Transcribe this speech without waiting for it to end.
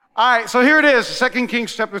All right, so here it is, 2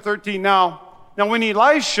 Kings chapter 13. Now when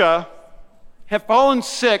Elisha had fallen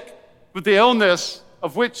sick with the illness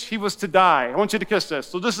of which he was to die, I want you to kiss this.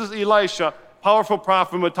 So this is Elisha, powerful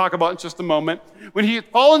prophet we'll talk about in just a moment. When he had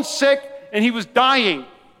fallen sick and he was dying,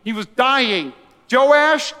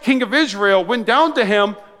 Joash, king of Israel, went down to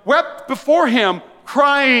him, wept before him,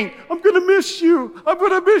 crying, I'm going to miss you,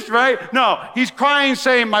 right? No, he's crying,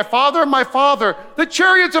 saying, my father, the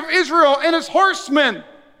chariots of Israel and its horsemen.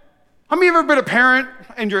 How many of you ever been a parent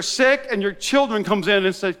and you're sick and your children comes in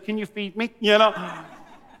and says, can you feed me?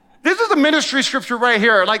 This is a ministry scripture right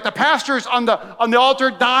here. Like the pastor's on the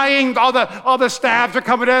altar dying, all the staffs are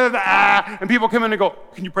coming in, and people come in and go,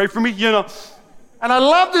 can you pray for me? And I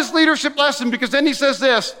love this leadership lesson because then he says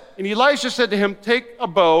this, and Elisha said to him, take a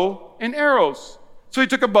bow and arrows. So he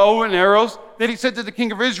took a bow and arrows. Then he said to the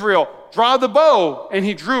king of Israel, draw the bow, and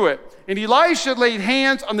he drew it. And Elisha laid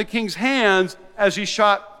hands on the king's hands as he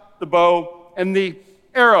shot the bow and the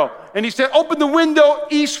arrow. And he said, open the window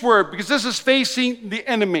eastward because this is facing the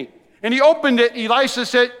enemy. And he opened it. Elisha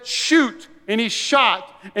said, shoot. And he shot.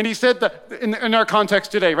 And he said, in our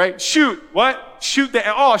context today, right? Shoot. What? Shoot the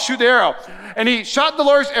arrow. And he shot the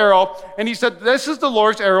Lord's arrow. And he said, this is the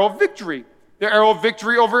Lord's arrow of victory. The arrow of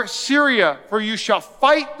victory over Syria. For you shall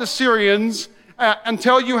fight the Syrians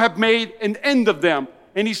until you have made an end of them.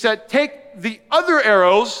 And he said, take the other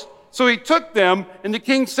arrows. So he took them, and the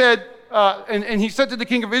king said, and he said to the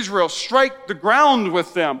king of Israel, strike the ground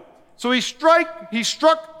with them. So he struck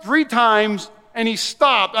 3 times, and he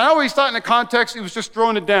stopped. I always thought in the context, he was just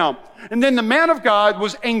throwing it down. And then the man of God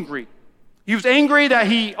was angry. He was angry that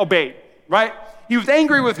he obeyed, right? He was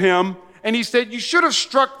angry with him, and he said, you should have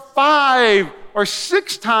struck 5 or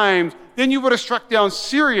 6 times, then you would have struck down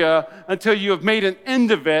Syria until you have made an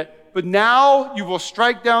end of it. But now you will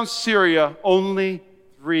strike down Syria only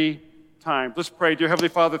 3 times. Let's pray. Dear Heavenly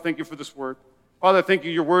Father, thank you for this word. Father, thank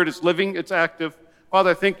you. Your word is living. It's active.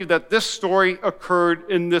 Father, thank you that this story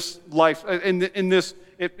occurred in this life.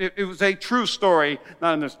 It was a true story,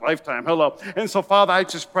 not in this lifetime. Hello. And so, Father, I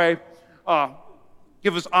just pray,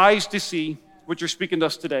 give us eyes to see what you're speaking to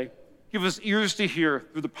us today. Give us ears to hear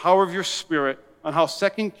through the power of your Spirit on how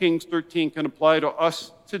 2 Kings 13 can apply to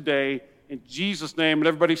us today. In Jesus' name. And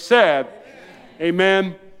everybody said,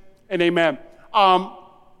 amen and amen.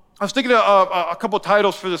 I was thinking of a couple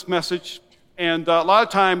titles for this message, and a lot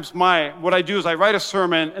of times what I do is I write a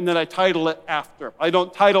sermon and then I title it after. I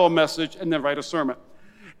don't title a message and then write a sermon.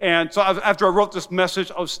 And so after I wrote this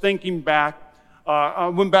message, I was thinking back. I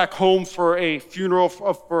went back home for a funeral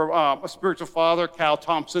for a spiritual father, Cal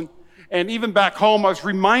Thompson, and even back home I was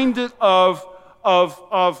reminded of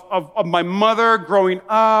my mother growing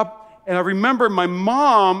up, and I remember my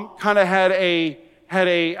mom kind of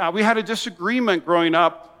we had a disagreement growing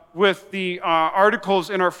up with the articles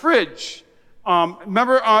in our fridge.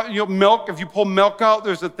 Remember, milk, if you pull milk out,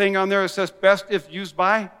 there's a thing on there that says best if used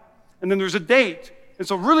by, and then there's a date. And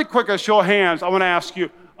so really quick, a show of hands, I want to ask you,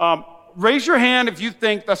 raise your hand if you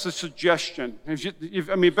think that's a suggestion.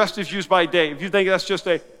 Best if used by date. If you think that's just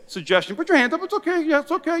a suggestion, put your hand up. It's okay. Yeah,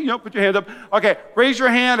 it's okay. Put your hand up. Okay, raise your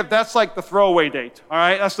hand if that's like the throwaway date. All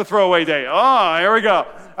right, that's the throwaway date. Oh, here we go.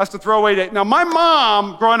 That's the throwaway date. Now, my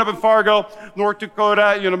mom, growing up in Fargo, North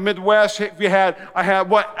Dakota, Midwest, I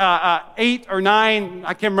had 8 or 9,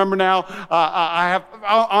 I can't remember now. I have,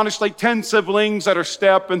 honestly, 10 siblings that are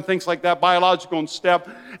step and things like that, biological and step.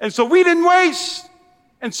 And so we didn't waste.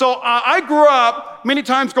 And so I grew up many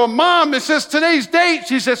times going, Mom, it says today's date.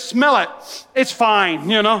 She says, smell it. It's fine,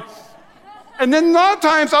 And then a lot of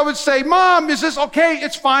times I would say, Mom, is this okay?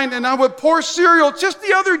 It's fine. And I would pour cereal. Just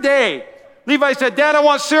the other day, Levi said, Dad, I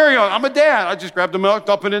want cereal. I'm a dad. I just grabbed the milk,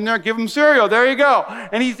 dump it in there, give him cereal. There you go.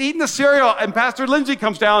 And he's eating the cereal, and Pastor Lindsay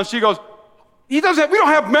comes down, and she goes, we don't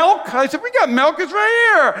have milk. I said, we got milk. It's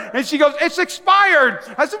right here. And she goes, it's expired.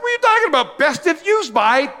 I said, what are you talking about? Best if used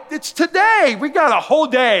by. It's today. We got a whole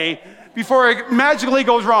day before it magically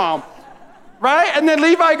goes wrong. Right? And then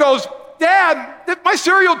Levi goes, Dad, my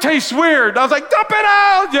cereal tastes weird. I was like, dump it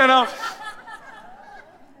out,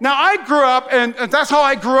 Now, I grew up, and that's how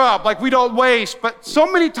I grew up. Like, we don't waste. But so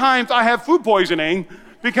many times I have food poisoning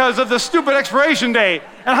because of the stupid expiration date.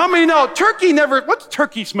 And how many know what's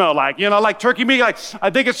turkey smell like? Like turkey meat, like,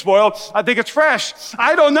 I think it's spoiled, I think it's fresh.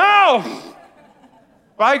 I don't know.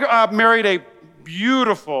 I married a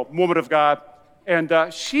beautiful woman of God, and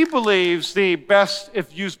she believes the best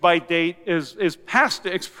if used by date is past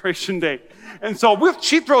the expiration date. And so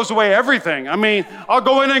she throws away everything. I'll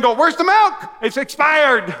go in and go, where's the milk? It's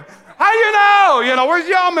expired. How do you know? Where's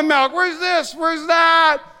the almond milk? Where's this? Where's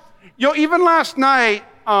that? Even last night,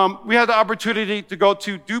 we had the opportunity to go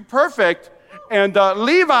to Do Perfect, And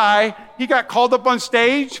Levi, he got called up on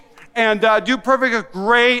stage. And Dude Perfect, a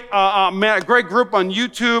great group on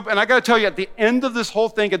YouTube. And I got to tell you, at the end of this whole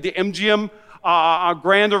thing at the MGM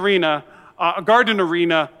Garden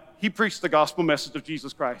Arena, he preached the gospel message of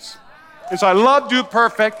Jesus Christ. And so I love Dude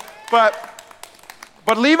Perfect, but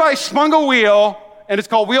Levi spun a wheel, and it's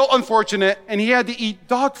called Wheel Unfortunate, and he had to eat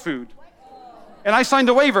dog food. And I signed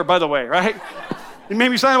a waiver, by the way, right? He made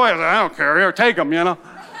me sign a waiver. I was like, I don't care, here, take them, you know.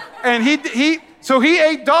 And so he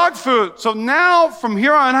ate dog food. So now, from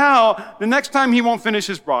here on out, the next time he won't finish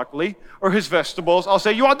his broccoli or his vegetables, I'll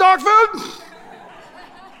say, you want dog food?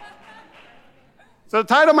 So the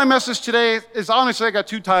title of my message today is, honestly, I got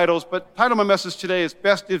two titles, but the title of my message today is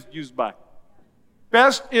Best If Used By.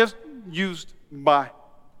 Best If Used By.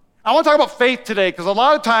 I want to talk about faith today because a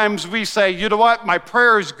lot of times we say, you know what, my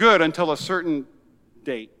prayer is good until a certain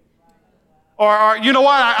date. Or you know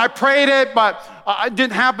what, I prayed it, but it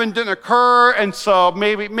didn't happen, didn't occur, and so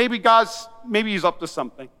maybe he's up to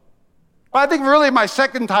something. But I think really my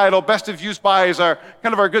second title, Best If Used By, is our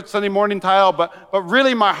good Sunday morning title, but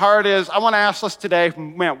really my heart is, I want to ask us today,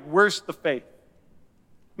 man, where's the faith?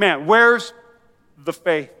 Man, where's the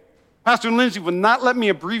faith? Pastor Lindsay would not let me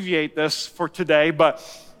abbreviate this for today, but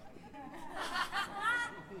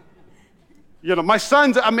you know, my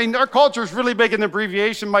sons, our culture is really big in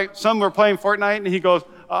abbreviation. My son were playing Fortnite, and he goes,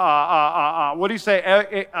 what do you say,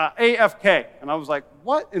 AFK? And I was like,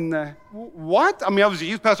 what? I was a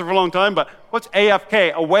youth pastor for a long time, but what's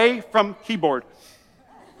AFK? Away from keyboard.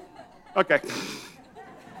 Okay.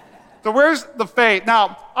 So where's the faith?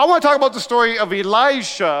 Now, I want to talk about the story of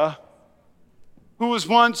Elisha, who was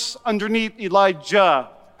once underneath Elijah.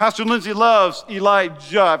 Pastor Lindsay loves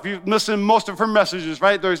Elijah. If you've listened to most of her messages,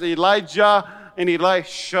 right? There's Elijah and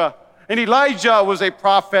Elisha. And Elijah was a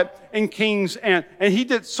prophet in Kings, and he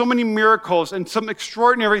did so many miracles and some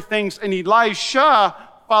extraordinary things. And Elisha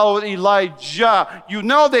followed Elijah. You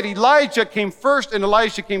know that Elijah came first and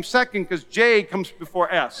Elisha came second because J comes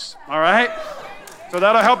before S, all right? So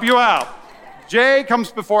that'll help you out. J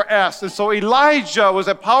comes before S. And so Elijah was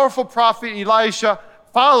a powerful prophet. Elisha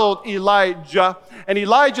followed Elijah, and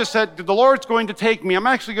Elijah said, the Lord's going to take me. I'm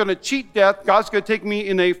actually going to cheat death. God's going to take me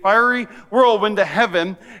in a fiery whirlwind to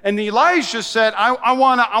heaven. And Elijah said, I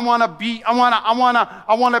want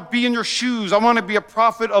to be in your shoes. I want to be a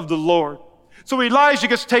prophet of the Lord. So Elijah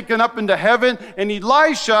gets taken up into heaven, and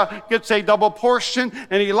Elisha gets a double portion,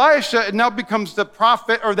 and Elisha now becomes the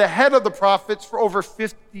prophet or the head of the prophets for over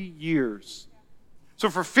 50 years. So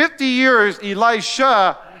for 50 years,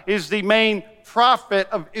 Elisha is the main prophet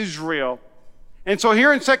of Israel. And so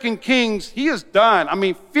here in 2 Kings, he is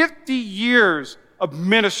done. 50 years of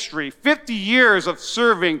ministry, 50 years of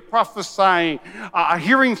serving, prophesying,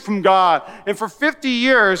 hearing from God. And for 50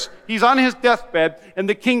 years, he's on his deathbed, and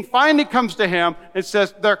the king finally comes to him and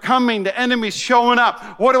says, they're coming, the enemy's showing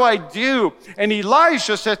up. What do I do? And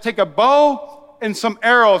Elisha says, take a bow and some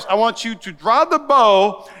arrows. I want you to draw the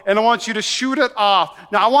bow, and I want you to shoot it off.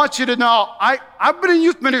 Now, I want you to know, I've been in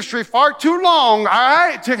youth ministry far too long, all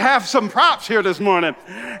right, to have some props here this morning.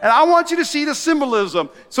 And I want you to see the symbolism.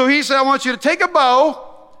 So he said, I want you to take a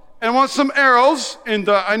bow, and I want some arrows. And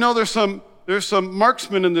I know there's some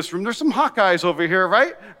marksmen in this room. There's some Hawkeyes over here,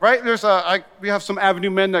 right? Right? We have some Avenue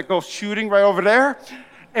men that go shooting right over there.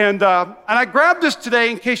 And I grabbed this today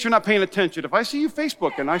in case you're not paying attention. If I see you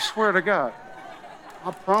Facebooking, I swear to God, I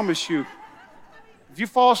promise you, if you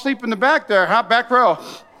fall asleep in the back there, back row.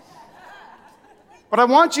 But I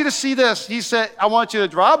want you to see this. He said, I want you to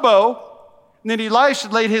draw a bow. And then Elisha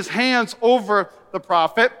laid his hands over the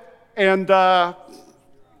prophet, and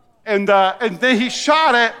then he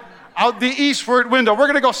shot it out the eastward window. We're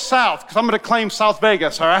going to go south, because I'm going to claim South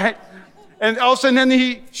Vegas, all right? And all of a sudden, then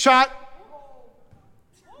he shot.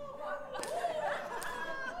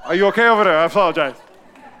 Are you okay over there? I apologize.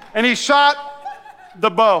 And he shot the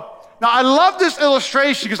bow. Now, I love this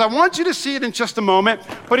illustration because I want you to see it in just a moment.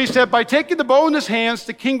 But he said, by taking the bow in his hands,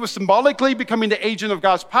 the king was symbolically becoming the agent of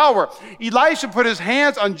God's power. Elisha put his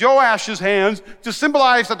hands on Joash's hands to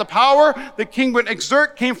symbolize that the power the king would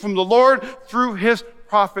exert came from the Lord through his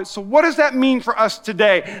prophet. So what does that mean for us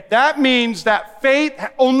today? That means that faith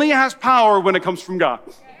only has power when it comes from God.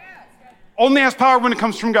 Only has power when it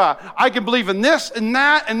comes from God. I can believe in this and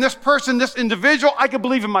that and this person, this individual. I can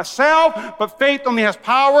believe in myself, but faith only has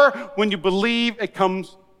power when you believe it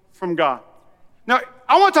comes from God. Now,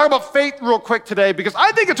 I want to talk about faith real quick today because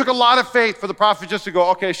I think it took a lot of faith for the prophet just to go,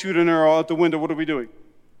 okay, shoot an arrow out the window. What are we doing?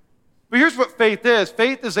 But here's what faith is.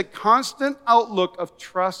 Faith is a constant outlook of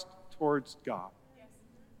trust towards God.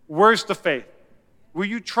 Where's the faith? Will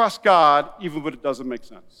you trust God even when it doesn't make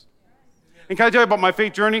sense? And can I tell you about my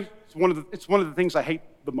faith journey? it's one of the things I hate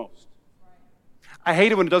the most. I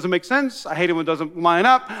hate it when it doesn't make sense. I hate it when it doesn't line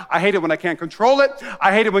up. I hate it when I can't control it.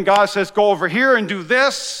 I hate it when God says, go over here and do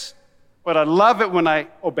this. But I love it when I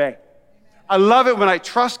obey. I love it when I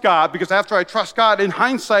trust God, because after I trust God, in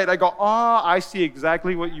hindsight, I go, I see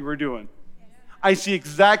exactly what you were doing. I see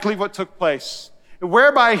exactly what took place. And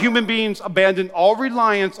whereby human beings abandon all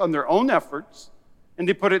reliance on their own efforts, and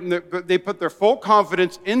they put their full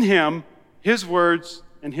confidence in Him, His words,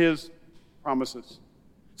 and His promises.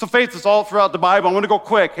 So faith is all throughout the Bible. I'm going to go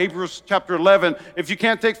quick. Hebrews chapter 11. If you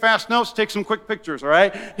can't take fast notes, take some quick pictures, all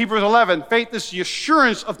right? Hebrews 11. Faith is the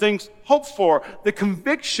assurance of things hoped for, the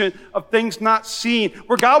conviction of things not seen,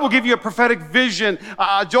 where God will give you a prophetic vision.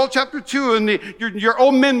 Joel chapter 2, and your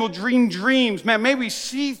old men will dream dreams. Man, may we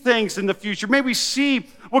see things in the future. May we see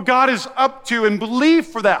what God is up to and believe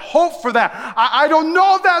for that, hope for that. I don't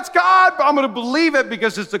know if that's God, but I'm going to believe it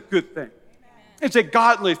because it's a good thing. It's a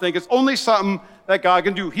godly thing. It's only something that God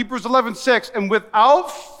can do. Hebrews 11:6, and without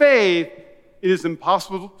faith, it is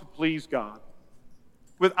impossible to please God.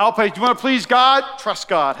 Without faith, you want to please God? Trust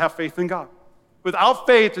God. Have faith in God. Without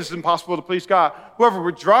faith, it is impossible to please God. Whoever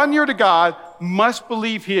would draw near to God must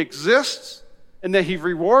believe He exists and that He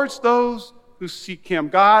rewards those who seek Him.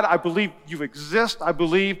 God, I believe You exist. I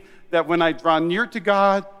believe that when I draw near to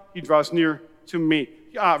God, He draws near to me.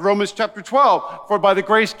 Romans chapter 12, for by the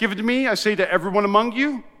grace given to me, I say to everyone among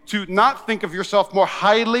you, to not think of yourself more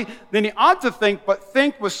highly than he ought to think, but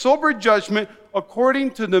think with sober judgment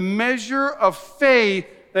according to the measure of faith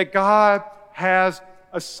that God has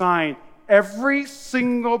assigned. Every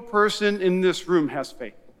single person in this room has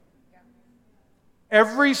faith.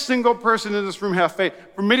 Every single person in this room has faith.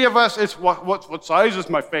 For many of us, it's what size is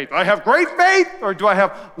my faith? Do I have great faith or do I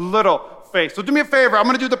have little faith? So do me a favor. I'm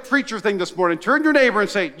going to do the preacher thing this morning. Turn to your neighbor and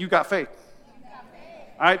say, you got faith.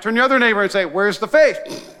 All right, turn to your other neighbor and say, where's the faith?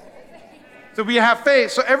 So we have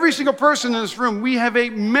faith. So every single person in this room, we have a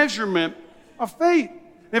measurement of faith.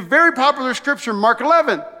 In a very popular scripture, Mark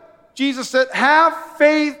 11, Jesus said, have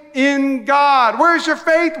faith in God. Where's your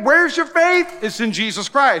faith? Where's your faith? It's in Jesus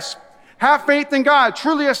Christ. Have faith in God.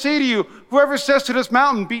 Truly I say to you, whoever says to this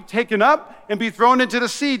mountain, be taken up and be thrown into the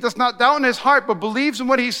sea, does not doubt in his heart, but believes in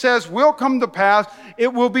what he says will come to pass,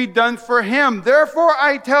 it will be done for him. Therefore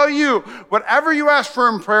I tell you, whatever you ask for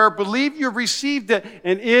in prayer, believe you received it,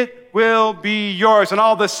 and it will be yours. And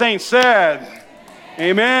all the saints said,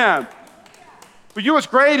 Amen. But you know what's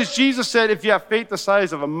great is Jesus said, if you have faith the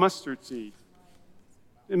size of a mustard seed.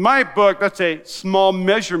 In my book, that's a small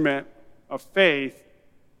measurement of faith.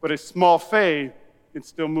 But a small faith can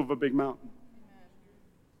still move a big mountain.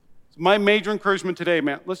 So my major encouragement today,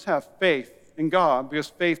 man, let's have faith in God, because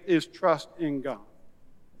faith is trust in God.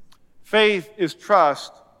 Faith is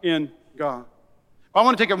trust in God. I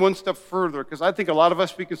want to take it one step further, because I think a lot of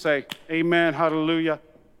us, we can say, amen, hallelujah.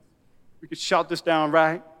 We could shout this down,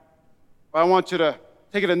 right? But I want you to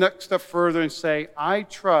take it a next step further and say, I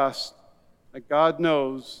trust that God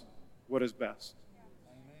knows what is best.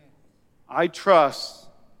 I trust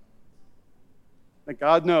that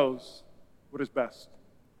God knows what is best.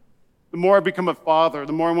 The more I become a father,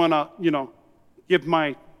 the more I want to, give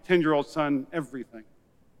my 10-year-old son everything.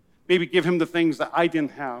 Maybe give him the things that I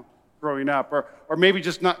didn't have growing up, or maybe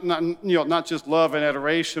just not just love and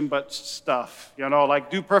adoration, but stuff. Like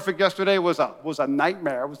Do Perfect yesterday was a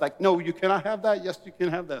nightmare. I was like, no, you cannot have that. Yes, you can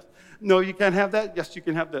have this. No, you can't have that. Yes, you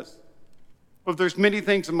can have this. But there's many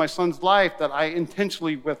things in my son's life that I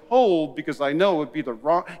intentionally withhold because I know it'd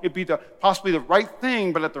be possibly the right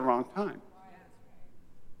thing, but at the wrong time.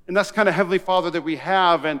 And that's the kind of Heavenly Father that we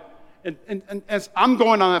have. And as I'm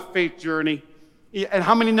going on that faith journey, and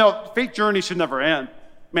how many know faith journey should never end?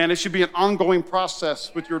 Man, it should be an ongoing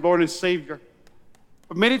process with your Lord and Savior.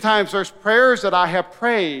 But many times there's prayers that I have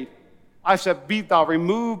prayed. I said, be thou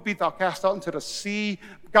removed, be thou cast out into the sea.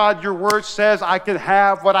 God, your word says I can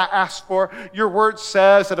have what I ask for. Your word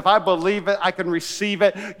says that if I believe it, I can receive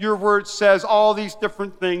it. Your word says all these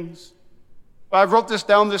different things. But I wrote this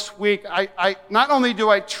down this week. I not only do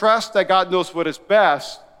I trust that God knows what is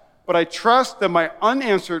best, but I trust that my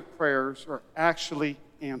unanswered prayers are actually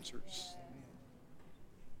answers.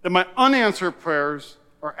 That my unanswered prayers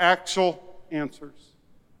are actual answers.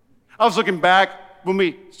 I was looking back when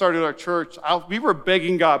we started our church, we were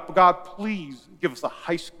begging God, please give us a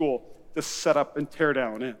high school to set up and tear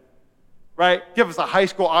down in, right? Give us a high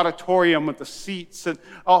school auditorium with the seats. And,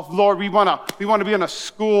 oh, Lord, we want to be in a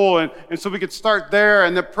school, and so we could start there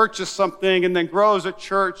and then purchase something and then grow as a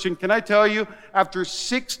church. And can I tell you, after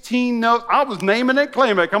 16 notes, I was naming it,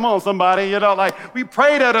 claiming it. Come on, somebody. We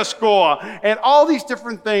prayed at a school and all these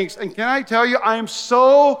different things. And can I tell you, I am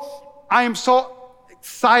so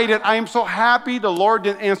excited. I am so happy the Lord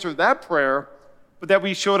didn't answer that prayer, but that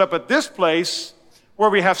we showed up at this place where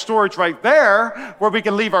we have storage right there, where we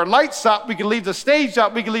can leave our lights up, we can leave the stage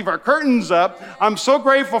up, we can leave our curtains up. I'm so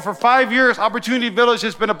grateful for 5 years. Opportunity Village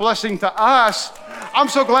has been a blessing to us. I'm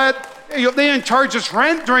so glad they didn't charge us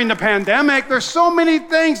rent during the pandemic. There's so many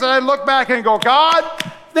things that I look back and go, God,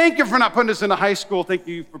 thank you for not putting us in a high school. Thank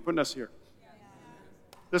you for putting us here.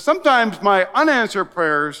 Because sometimes my unanswered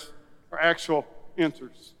prayers are actual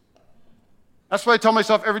answers. That's why I tell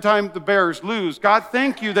myself every time the Bears lose, God,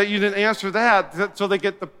 thank you that you didn't answer that so they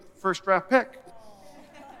get the first draft pick.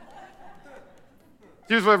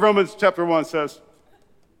 Here's what Romans chapter 1 says,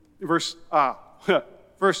 verse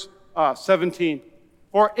 17.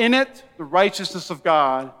 For in it the righteousness of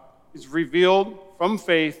God is revealed from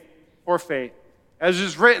faith for faith. As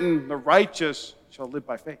is written, the righteous shall live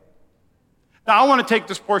by faith. Now I want to take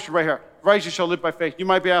this portion right here. Righteous shall live by faith. You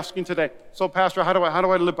might be asking today, so Pastor, how do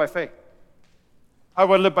I live by faith? How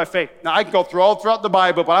do I live by faith? Now, I can go all throughout the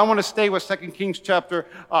Bible, but I want to stay with 2 Kings chapter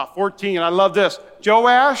 14, and I love this.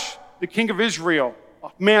 Joash, the king of Israel, a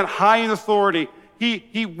man high in authority,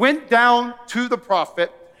 he went down to the prophet,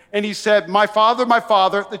 and he said, my father,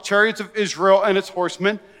 the chariots of Israel and its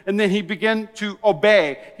horsemen, and then he began to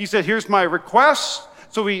obey. He said, here's my request.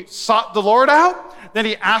 So he sought the Lord out. Then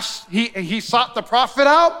he sought the prophet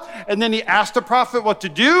out, and then he asked the prophet what to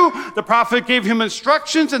do. The prophet gave him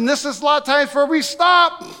instructions, and this is a lot of times where we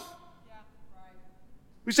stop.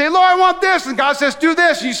 We say, Lord, I want this, and God says, do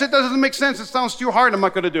this. And you say, that doesn't make sense. It sounds too hard. I'm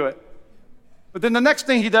not going to do it. But then the next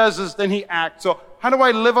thing he does is then he acts. So how do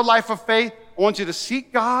I live a life of faith? I want you to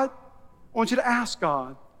seek God. I want you to ask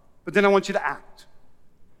God. But then I want you to act.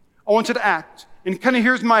 I want you to act. And kind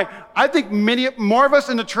of I think more of us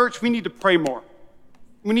in the church, we need to pray more.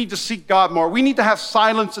 We need to seek God more. We need to have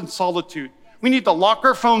silence and solitude. We need to lock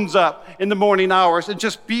our phones up in the morning hours and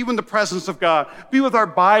just be in the presence of God. Be with our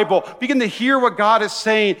Bible. Begin to hear what God is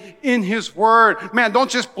saying in His Word. Man, don't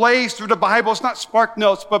just blaze through the Bible. It's not Spark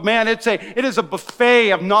Notes, but man, it is a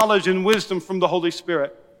buffet of knowledge and wisdom from the Holy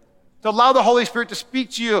Spirit. To allow the Holy Spirit to speak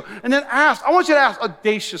to you. And then ask. I want you to ask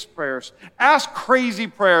audacious prayers. Ask crazy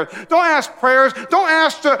prayers. Don't ask prayers. Don't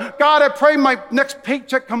ask God, I pray my next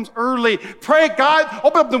paycheck comes early. Pray, God,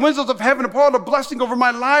 open up the windows of heaven and pour out a blessing over my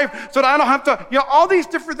life so that I don't have to, all these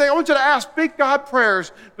different things. I want you to ask big God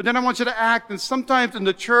prayers. But then I want you to act. And sometimes in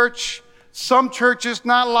the church, some churches,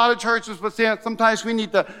 not a lot of churches, but sometimes we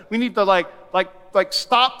need to like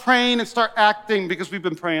stop praying and start acting because we've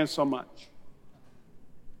been praying so much.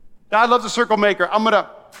 I love the circle maker. I'm going to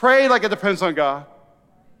pray like it depends on God,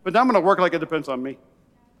 but then I'm going to work like it depends on me.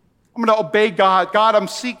 I'm going to obey God. God, I'm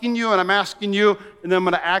seeking you and I'm asking you, and then I'm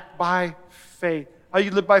going to act by faith. How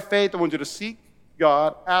you live by faith? I want you to seek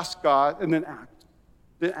God, ask God, and then act.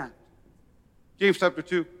 Then act. James chapter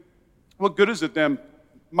 2. What good is it then,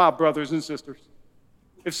 my brothers and sisters,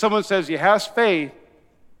 if someone says he has faith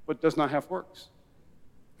but does not have works?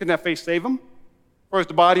 Can that faith save him? For as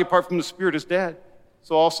the body apart from the spirit is dead,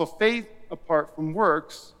 so also faith apart from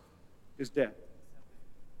works is dead.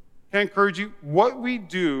 Can I encourage you? What we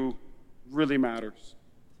do really matters.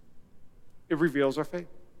 It reveals our faith.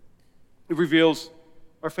 It reveals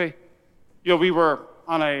our faith. We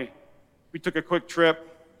took a quick trip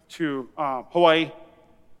to Hawaii,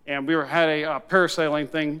 and we had a parasailing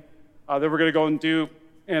thing that we're going to go and do.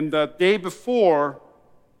 And the day before,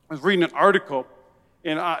 I was reading an article.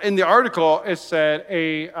 And in the article, it said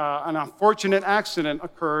an unfortunate accident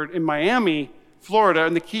occurred in Miami, Florida,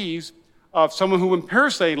 in the Keys, of someone who went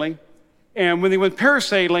parasailing. And when they went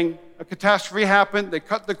parasailing, a catastrophe happened. They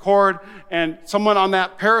cut the cord, and someone on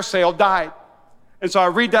that parasail died. And so I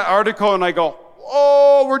read that article, and I go,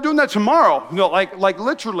 oh, we're doing that tomorrow. Like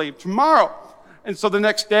literally tomorrow. And so the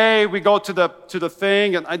next day, we go to the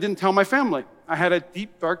thing, and I didn't tell my family. I had a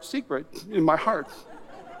deep, dark secret in my heart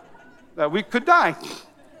that we could die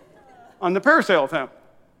on the parasail with him.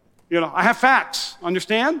 I have facts,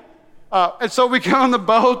 understand? And so we get on the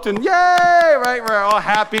boat, and yay, right? We're all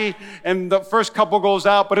happy. And the first couple goes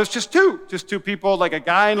out, but it's just two people, like a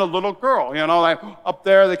guy and a little girl, like up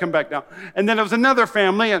there, they come back down. And then it was another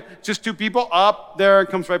family, and just two people up there and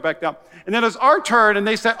comes right back down. And then it was our turn, and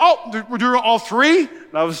they said, oh, we're doing all three?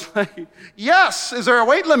 And I was like, yes, is there a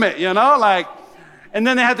weight limit, And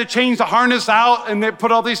then they had to change the harness out, and they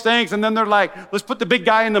put all these things, and then they're like, let's put the big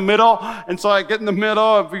guy in the middle. And so I get in the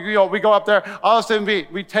middle, and we go up there. All of a sudden,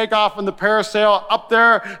 we take off in the parasail up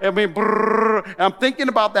there, and and I'm thinking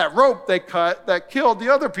about that rope they cut that killed the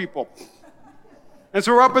other people. And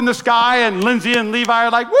so we're up in the sky, and Lindsay and Levi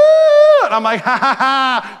are like, woo! And I'm like, ha, ha,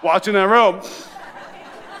 ha, watching that rope.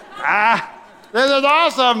 This is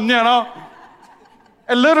awesome,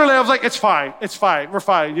 And literally, I was like, it's fine, we're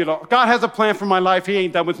fine. God has a plan for my life. He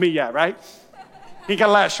ain't done with me yet, right? He ain't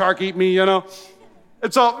gonna let a shark eat me, And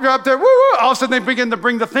so you're up there, woo, woo. All of a sudden, they begin to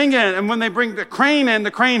bring the thing in. And when they bring the crane in,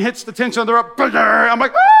 the crane hits the tension. They're up, I'm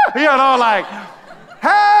like, like,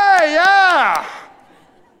 hey, yeah.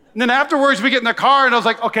 And then afterwards, we get in the car, and I was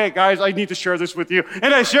like, okay, guys, I need to share this with you.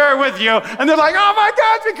 And I share it with you. And they're like, oh, my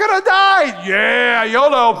God, we could have died. Yeah,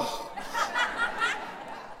 YOLO.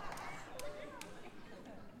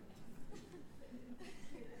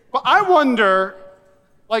 But I wonder,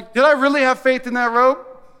 did I really have faith in that rope?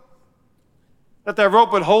 That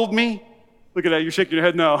rope would hold me? Look at that, you're shaking your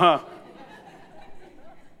head no, huh?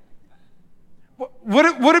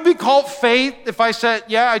 Would it be called faith if I said,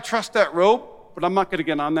 yeah, I trust that rope, but I'm not going to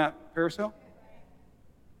get on that parasail?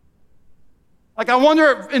 I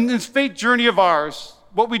wonder in this faith journey of ours,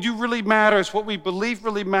 what we do really matters, what we believe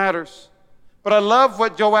really matters. But I love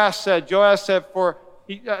what Joash said. Joash said,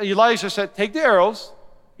 Elijah said, take the arrows.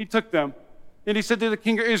 He took them. And he said to the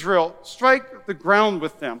king of Israel, strike the ground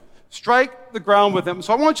with them. Strike the ground with them.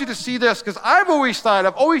 So I want you to see this, because I've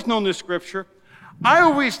always known this scripture. I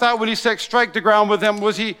always thought when he said strike the ground with them,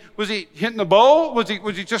 was he hitting the bow? Was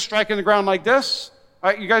he just striking the ground like this? All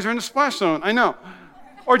right, you guys are in the splash zone, I know.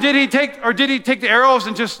 Or did he take the arrows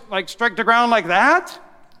and just strike the ground like that?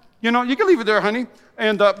 You can leave it there, honey.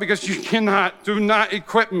 And because do not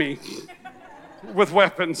equip me with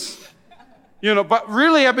weapons. But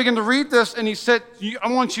really, I began to read this, and he said, I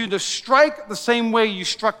want you to strike the same way you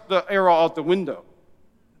struck the arrow out the window.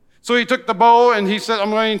 So he took the bow, and he said,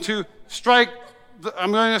 I'm going to strike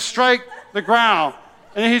the ground.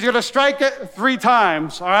 And then he's going to strike it 3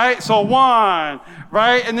 times, all right? So 1,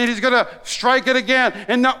 right? And then he's going to strike it again.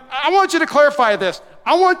 And now, I want you to clarify this.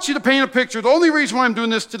 I want you to paint a picture. The only reason why I'm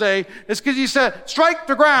doing this today is because he said, strike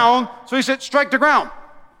the ground. So he said, strike the ground.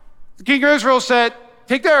 The king of Israel said,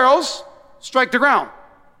 take the arrows, strike the ground.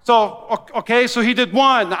 So, okay, so he did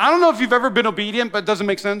 1. Now, I don't know if you've ever been obedient, but it doesn't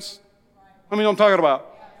make sense. I mean, what I'm talking about.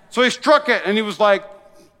 So he struck it, and he was like,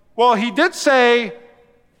 well, he did say,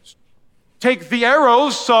 take the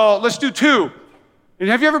arrows, so let's do 2. And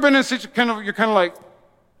have you ever been in such you're kind of like,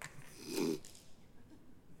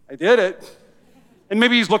 I did it. And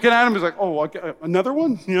maybe he's looking at him, he's like, oh, another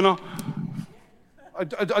one?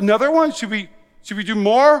 Another one? Should we do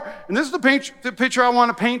more? And this is the picture I want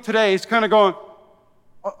to paint today. He's kind of going,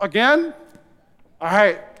 again? All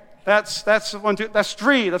right, that's 1, 2, that's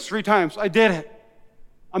 3. That's 3 times. I did it.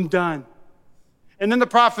 I'm done. And then the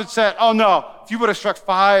prophet said, oh no, if you would have struck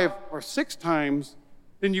 5 or 6 times,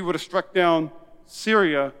 then you would have struck down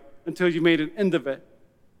Syria until you made an end of it.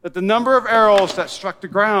 That the number of arrows that struck the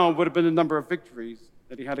ground would have been the number of victories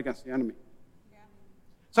that he had against the enemy. Yeah.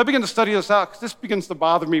 So I began to study this out because this begins to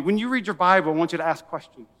bother me. When you read your Bible, I want you to ask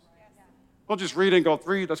questions. Yeah. Don't just read it and go,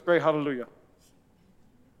 3, that's great, hallelujah.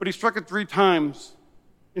 But he struck it 3 times.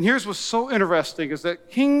 And here's what's so interesting is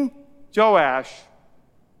that King Joash,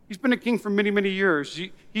 he's been a king for many, many years.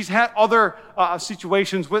 He's had other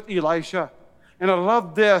situations with Elisha. And I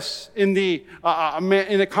love this in the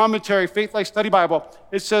commentary, Faith Life Study Bible.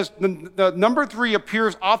 It says the number 3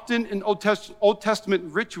 appears often in Old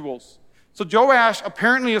Testament rituals. So Joash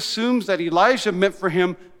apparently assumes that Elijah meant for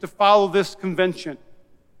him to follow this convention.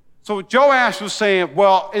 So Joash was saying,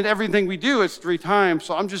 well, in everything we do, it's 3 times,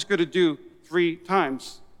 so I'm just going to do 3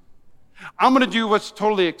 times. I'm going to do what's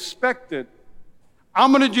totally expected.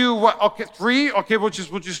 I'm going to do 3? Okay, we'll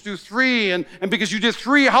just do 3. And because you did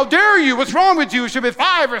 3, how dare you? What's wrong with you? It should be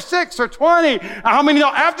 5 or 6 or 20. How many know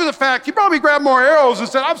after the fact, he probably grabbed more arrows and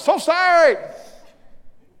said, I'm so sorry.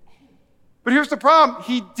 But here's the problem.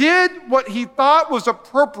 He did what he thought was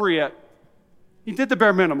appropriate. He did the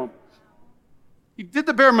bare minimum. He did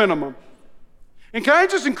the bare minimum. And can I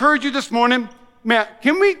just encourage you this morning, man,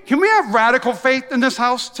 can we have radical faith in this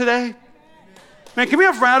house today? Man, can we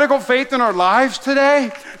have radical faith in our lives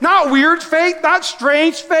today? Not weird faith, not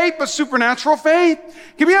strange faith, but supernatural faith.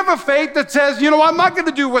 Can we have a faith that says, I'm not going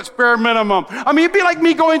to do what's bare minimum. I mean, it'd be like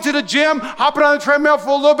me going to the gym, hopping on the treadmill for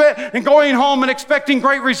a little bit, and going home and expecting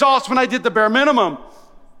great results when I did the bare minimum.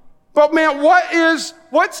 But man,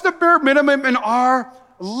 what's the bare minimum in our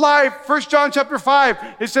life? 1 John chapter 5,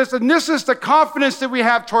 it says, and this is the confidence that we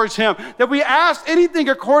have towards him, that we ask anything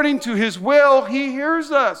according to his will, he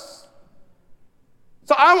hears us.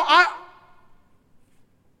 So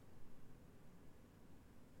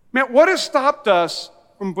man, what has stopped us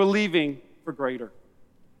from believing for greater?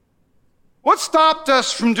 What stopped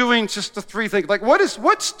us from doing just the 3 things?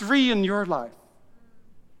 What's 3 in your life?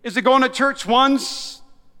 Is it going to church once,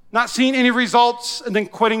 not seeing any results, and then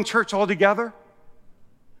quitting church altogether?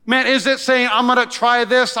 Man, is it saying, I'm going to try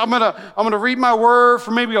this, I'm going to read my word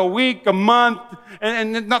for maybe a week, a month,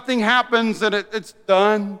 and nothing happens and it's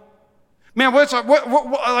done? Man,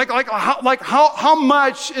 how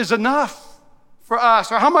much is enough for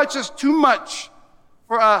us? Or how much is too much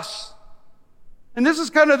for us? And this is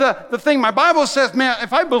kind of the thing. My Bible says, man,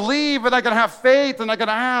 if I believe and I can have faith and I can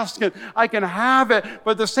ask and I can have it.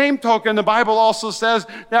 But the same token, the Bible also says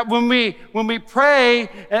that when we pray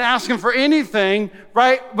and ask Him for anything,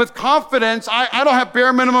 right, with confidence, I don't have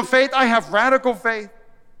bare minimum faith, I have radical faith.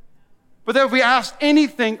 But that if we ask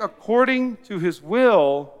anything according to His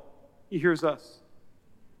will, He hears us.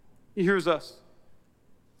 He hears us.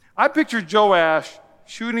 I picture Joash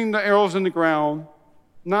shooting the arrows in the ground,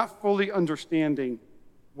 not fully understanding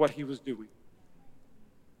what he was doing.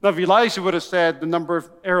 Now, if Elisha would have said the number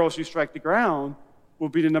of arrows you strike the ground will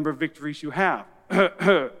be the number of victories you have.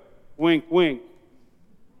 Wink, wink.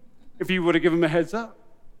 If he would have given him a heads up.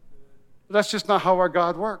 But that's just not how our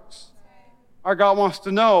God works. Our God wants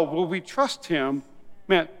to know, will we trust Him?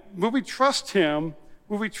 Man, will we trust Him?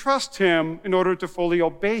 Will we trust Him in order to fully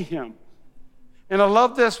obey Him? And I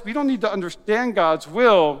love this. We don't need to understand God's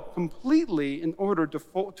will completely in order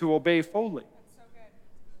to obey fully. That's so good.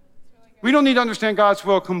 It's really good. We don't need to understand God's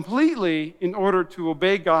will completely in order to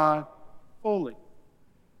obey God fully.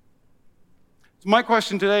 So my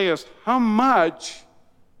question today is, how much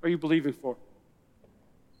are you believing for?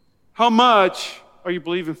 How much are you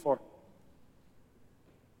believing for?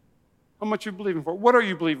 How much are you believing for? What are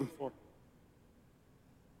you believing for?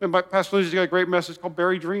 And Pastor Lindsay's got a great message called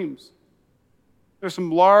Buried Dreams. There's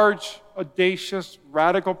some large, audacious,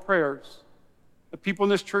 radical prayers that people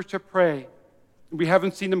in this church have prayed, and we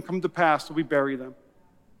haven't seen them come to pass, so we bury them.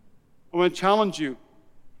 I want to challenge you.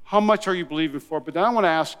 How much are you believing for? But then I want to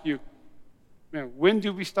ask you, man, when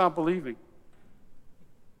do we stop believing?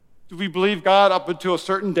 Do we believe God up until a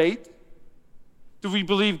certain date? Do we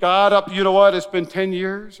believe God up, you know what, it's been 10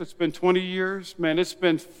 years, it's been 20 years, man, it's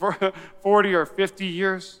been 40 or 50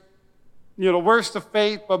 years? You know, where's the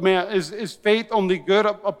faith? But man, is faith only good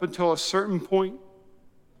up until a certain point?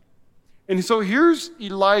 And so here's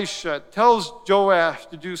Elisha tells Joash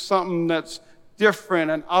to do something that's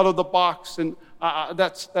different and out of the box, and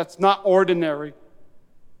that's not ordinary.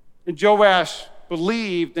 And Joash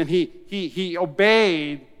believed and he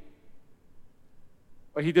obeyed,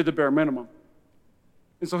 but he did the bare minimum.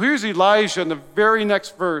 And so here's Elijah in the very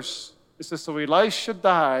next verse. It says, so Elisha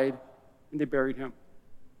died and they buried him.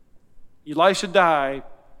 Elisha died,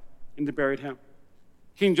 and they buried him.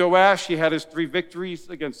 King Joash, he had his 3 victories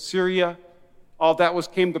against Syria. All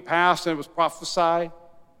that came to pass, and it was prophesied.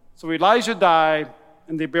 So Elijah died,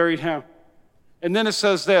 and they buried him. And then it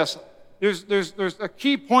says this. There's a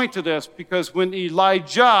key point to this, because when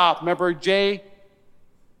Elijah, remember J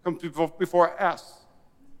comes before S.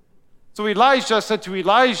 So Elijah said to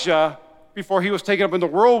Elijah, before he was taken up in the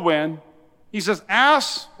whirlwind, he says,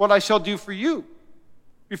 ask what I shall do for you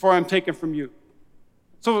before I'm taken from you.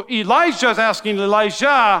 So Elijah's asking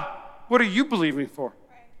Elijah, what are you believing for?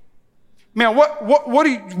 Man, what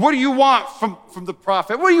do you want from the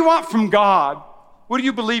prophet? What do you want from God? What are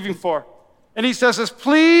you believing for? And he says this,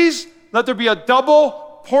 please let there be a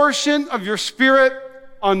double portion of your spirit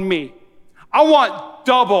on me. I want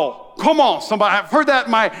double. Come on, somebody. I've heard that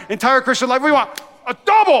in my entire Christian life. We want a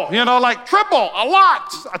double, like triple, a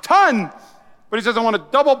lot, a ton. But he says, I want a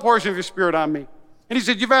double portion of your spirit on me. And he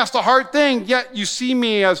said, you've asked a hard thing, yet you see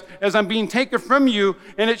me as I'm being taken from you,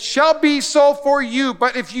 and it shall be so for you.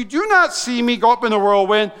 But if you do not see me go up in the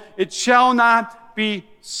whirlwind, it shall not be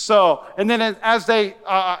so. And then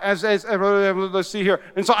let's see here.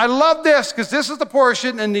 And so I love this, because this is the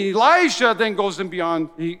portion, and Elisha then goes in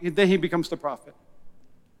beyond, then he becomes the prophet.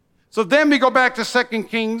 So then we go back to 2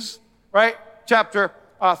 Kings, right, chapter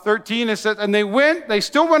 13. It says, and they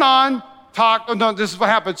still went on, talked. Oh, no, this is what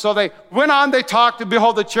happened. So they went on, they talked, and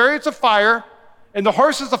behold, the chariots of fire and the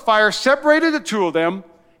horses of fire separated the 2 of them.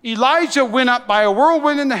 Elijah went up by a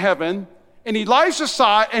whirlwind into heaven, and Elijah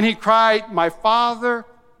saw it, and he cried, my father,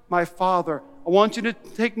 my father. I want you to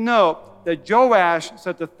take note that Joash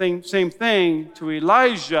said the same thing to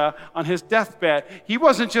Elijah on his deathbed. He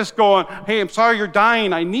wasn't just going, hey, I'm sorry you're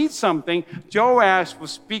dying, I need something. Joash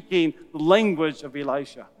was speaking the language of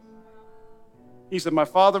Elisha. He said, my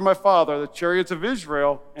father, the chariots of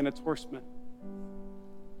Israel and its horsemen.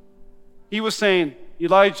 He was saying,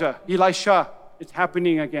 Elisha, it's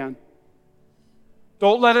happening again.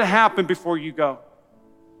 Don't let it happen before you go.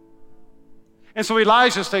 And so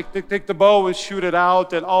Elijah take the bow and shoot it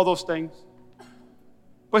out and all those things.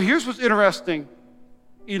 But here's what's interesting.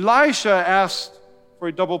 Elisha asked for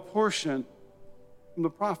a double portion from the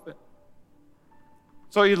prophet.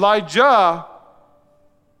 So Elijah,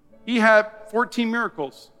 he had 14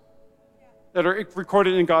 miracles that are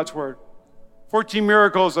recorded in God's word. 14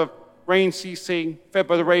 miracles of rain ceasing, fed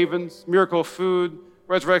by the ravens, miracle of food,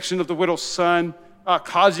 resurrection of the widow's son,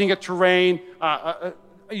 causing it to rain.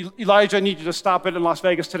 Elijah, I need you to stop it in Las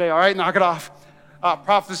Vegas today, all right? Knock it off.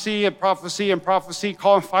 Prophecy and prophecy and prophecy,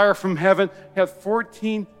 calling fire from heaven. He had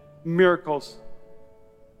 14 miracles.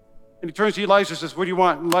 And he turns to Elijah and says, what do you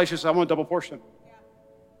want? And Elijah says, I want a double portion.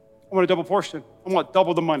 I want a double portion. I want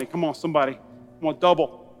double the money. Come on, somebody. I want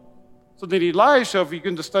double. So then Elisha, if you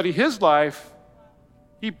begin to study his life,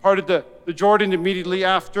 he parted the Jordan immediately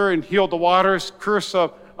after and healed the waters, curse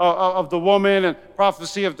of the woman, and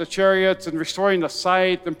prophecy of the chariots, and restoring the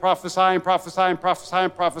sight, and prophesying.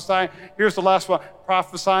 Here's the last one,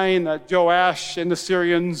 prophesying that Joash and the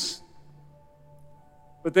Syrians.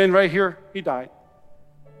 But then right here, he died.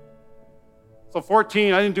 So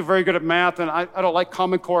 14, I didn't do very good at math, and I don't like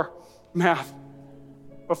Common Core math.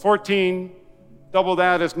 But 14, double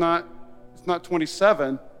that is not, it's not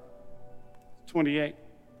 27, it's 28.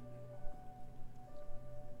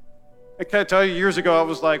 I can't tell you, years ago, I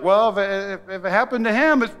was like, well, if it happened to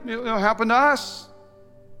him, it'll happen to us.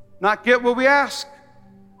 Not get what we ask.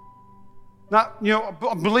 Not,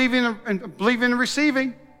 believing and receiving.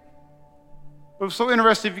 It was so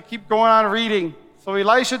interesting if you keep going on reading. So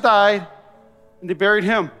Elisha died, and they buried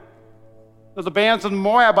him. So the bands of the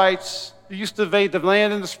Moabites, they used to invade the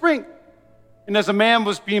land in the spring. And as a man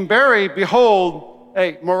was being buried, behold,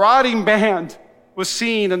 a marauding band was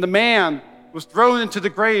seen, and the man was thrown into the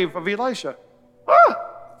grave of Elisha.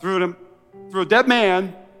 Threw a dead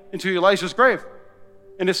man into Elisha's grave.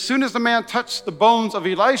 And as soon as the man touched the bones of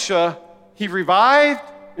Elisha, he revived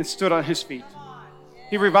and stood on his feet.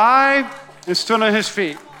 He revived and stood on his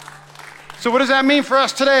feet. So what does that mean for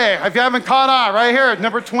us today? If you haven't caught on, right here,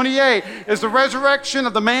 number 28 is the resurrection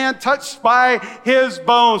of the man touched by his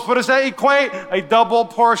bones. What does that equate? A double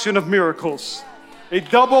portion of miracles. A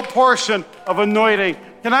double portion of anointing.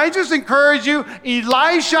 Can I just encourage you?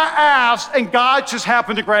 Elisha asked, and God just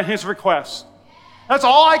happened to grant his request. That's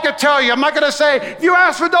all I can tell you. I'm not going to say, if you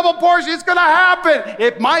ask for double portion, it's going to happen.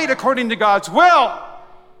 It might, according to God's will.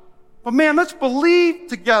 But man, let's believe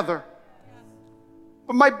together.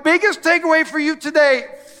 But my biggest takeaway for you today,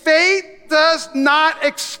 faith does not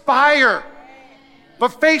expire.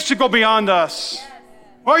 But faith should go beyond us.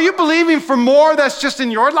 Well, are you believing for more that's just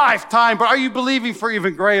in your lifetime, but are you believing for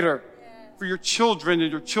even greater? For your children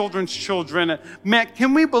and your children's children. And man,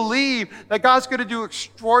 can we believe that God's going to do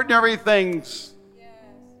extraordinary things? Yes.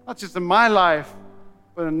 Not just in my life,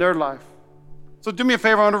 but in their life. So do me a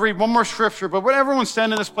favor, I want to read one more scripture, but would everyone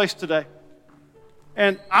stand in this place today?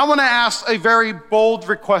 And I want to ask a very bold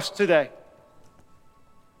request today.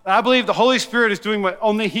 I believe the Holy Spirit is doing what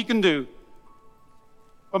only He can do.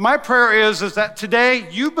 But my prayer is that today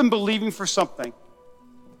you've been believing for something.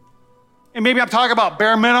 And maybe I'm talking about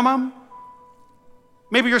bare minimum.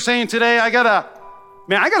 Maybe you're saying today, I gotta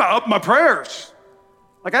up my prayers.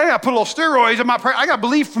 Like I gotta put a little steroids in my prayer. I gotta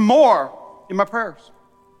believe for more in my prayers.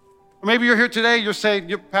 Or maybe you're here today, you're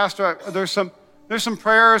saying, Pastor, there's some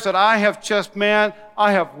prayers that I have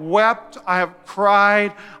I have wept, I have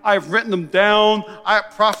cried, I have written them down, I have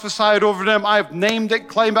prophesied over them, I have named it,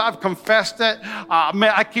 claimed it, I've confessed it.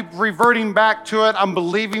 I keep reverting back to it, I'm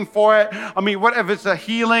believing for it. I mean, what if it's a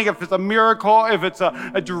healing, if it's a miracle, if it's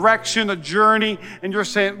a direction, a journey, and you're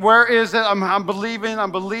saying, where is it? I'm believing,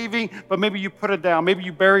 but maybe you put it down, maybe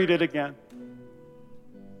you buried it again.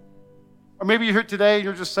 Or maybe you're here today,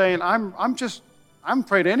 you're just saying, I'm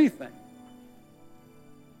afraid of anything.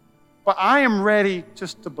 But I am ready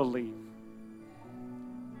just to believe.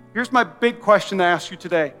 Here's my big question to ask you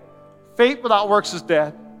today. Faith without works is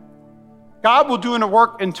dead. God will do a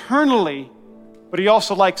work internally, but He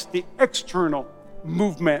also likes the external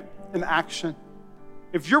movement and action.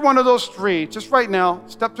 If you're one of those three, just right now,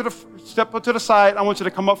 step to the side. I want you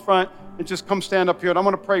to come up front and just come stand up here, and I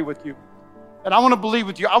want to pray with you. And I want to believe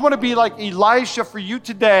with you. I want to be like Elisha for you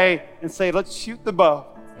today and say, let's shoot the bow.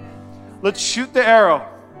 Let's shoot the arrow.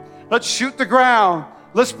 Let's shoot the ground.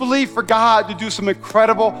 Let's believe for God to do some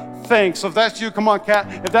incredible things. So if that's you, come on,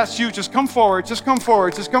 Kat. If that's you, just come forward. Just come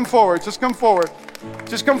forward. Just come forward. Just come forward.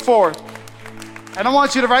 Just come forward. And I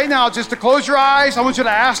want you to right now just to close your eyes. I want you to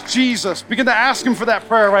ask Jesus. Begin to ask Him for that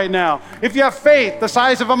prayer right now. If you have faith the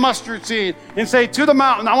size of a mustard seed and say to the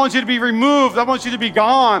mountain, I want you to be removed. I want you to be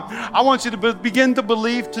gone. I want you to begin to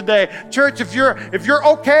believe today. Church, if you're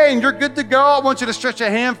okay and you're good to go, I want you to stretch a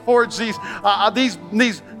hand towards these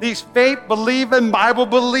faith believing, Bible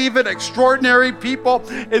believing, extraordinary people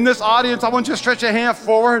in this audience. I want you to stretch a hand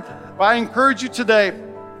forward. But I encourage you today.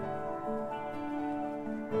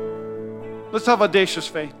 Let's have audacious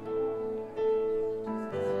faith.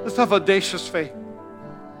 Let's have audacious faith.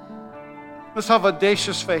 Let's have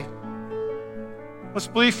audacious faith. Let's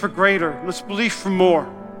believe for greater. Let's believe for more.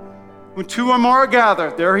 When two or more are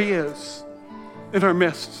gathered, there he is in our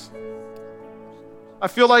midst. I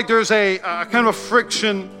feel like there's a kind of a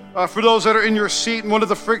friction for those that are in your seat, and one of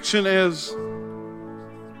the friction is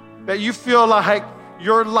that you feel like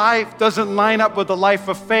your life doesn't line up with the life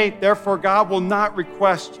of faith. Therefore, God will not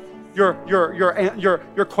request your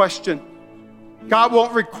question. God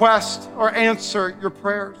won't request or answer your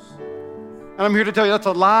prayers. And I'm here to tell you that's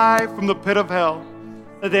a lie from the pit of hell.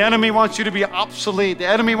 That the enemy wants you to be obsolete. The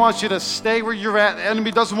enemy wants you to stay where you're at. The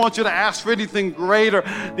enemy doesn't want you to ask for anything greater.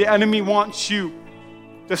 The enemy wants you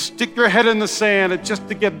to stick your head in the sand and just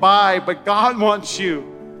to get by. But God wants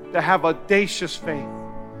you to have audacious faith.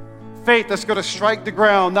 Faith that's going to strike the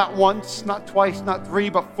ground, not once, not twice, not three,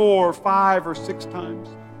 but 4 or 5 or 6 times.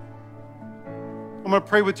 I'm going to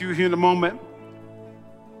pray with you here in a moment.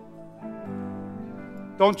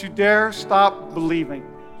 Don't you dare stop believing.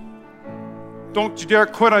 Don't you dare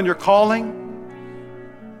quit on your calling.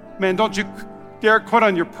 Man, don't you dare quit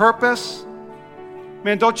on your purpose.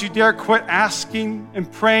 Man, don't you dare quit asking and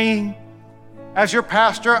praying. As your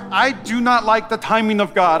pastor, I do not like the timing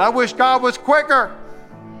of God. I wish God was quicker.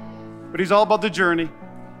 But he's all about the journey.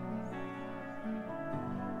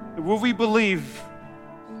 And will we believe?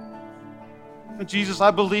 And Jesus,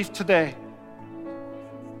 I believe today.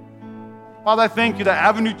 Father, I thank you that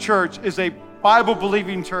Avenue Church is a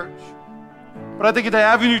Bible-believing church. But I think that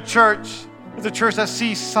Avenue Church is a church that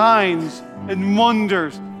sees signs and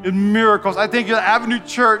wonders and miracles. I think that Avenue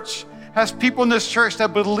Church has people in this church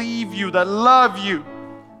that believe you, that love you,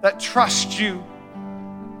 that trust you.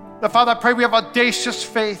 That, Father, I pray we have audacious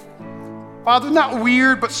faith. Father, not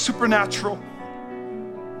weird, but supernatural.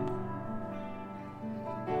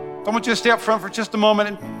 I want you to stay up front for just a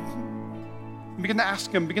moment and begin to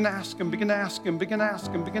ask him, begin to ask him, begin to ask him, begin to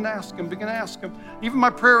ask him, begin to ask him, begin to ask him. Even my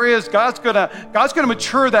prayer is God's gonna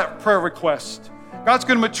mature that prayer request. God's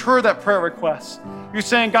gonna mature that prayer request. You're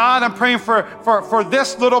saying, God, I'm praying for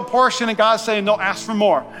this little portion, and God's saying, no, ask for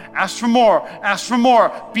more. Ask for more. Ask for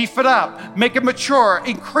more. Beef it up. Make it mature.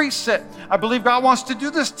 Increase it. I believe God wants to do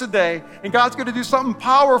this today, and God's going to do something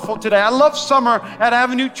powerful today. I love summer at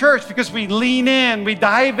Avenue Church because we lean in, we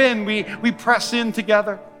dive in, we press in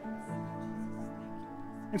together.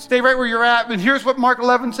 And stay right where you're at. And here's what Mark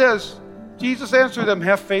 11 says. Jesus answered them,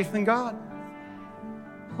 have faith in God.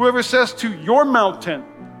 Whoever says to your mountain,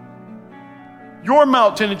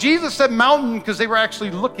 and Jesus said mountain because they were actually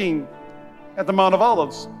looking at the Mount of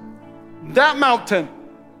Olives. That mountain,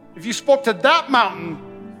 if you spoke to that mountain,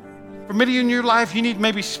 for many in your life, you need to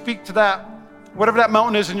maybe speak to that, whatever that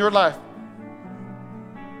mountain is in your life.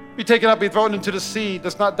 Be taken up, be thrown into the sea,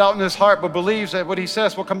 does not doubt in his heart, but believes that what he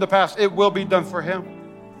says will come to pass. It will be done for him.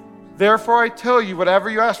 Therefore, I tell you, whatever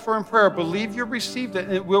you ask for in prayer, believe you received it,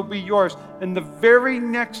 and it will be yours. In the very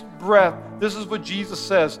next breath, this is what Jesus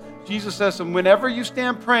says. Jesus says, and whenever you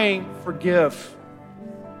stand praying, forgive.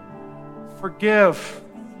 Forgive.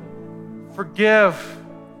 Forgive.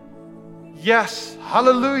 Yes,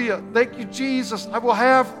 hallelujah. Thank you, Jesus. I will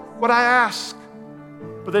have what I ask.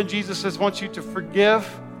 But then Jesus says, I want you to forgive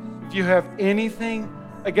if you have anything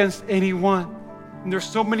against anyone. And there's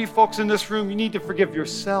so many folks in this room, you need to forgive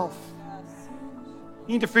yourself.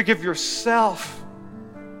 You need to forgive yourself.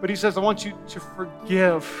 But he says, I want you to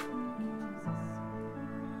forgive.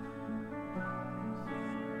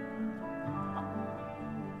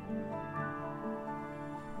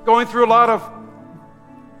 Going through a lot of,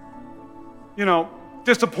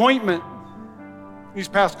 disappointment these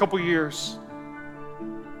past couple years.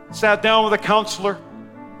 Sat down with a counselor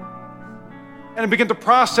and I began to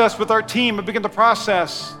process with our team. I began to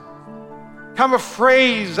process kind of a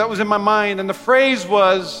phrase that was in my mind. And the phrase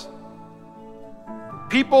was,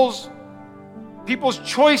 people's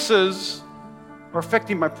choices are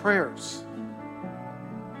affecting my prayers.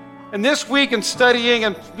 And this week in studying,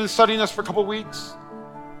 and been studying this for a couple weeks,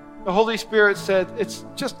 the Holy Spirit said, it's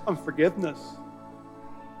just unforgiveness.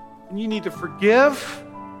 And you need to forgive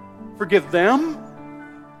them,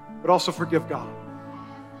 but also forgive God.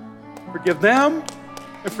 Forgive them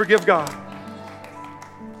and forgive God.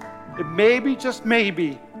 And maybe, just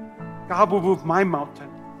maybe, God will move my mountain.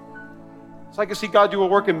 So I can see God do a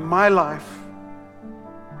work in my life.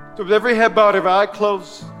 So with every head bowed, every eye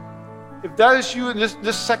closed, if that is you, and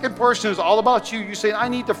this second portion is all about you, you say, I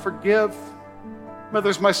need to forgive, whether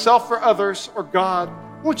it's myself or others or God.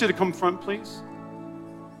 I want you to come front, please.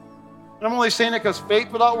 And I'm only saying it because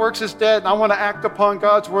faith without works is dead, and I want to act upon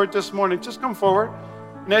God's word this morning. Just come forward.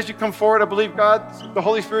 And as you come forward, I believe God, the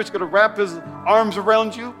Holy Spirit's going to wrap his arms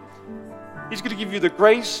around you. He's going to give you the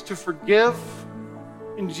grace to forgive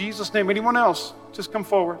in Jesus' name. Anyone else, just come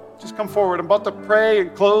forward. Just come forward. I'm about to pray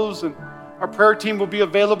and close, and our prayer team will be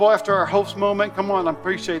available after our host moment. Come on, I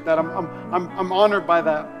appreciate that. I'm honored by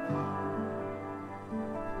that.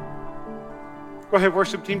 Go ahead,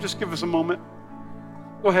 worship team, just give us a moment.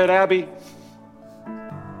 Go ahead, Abby.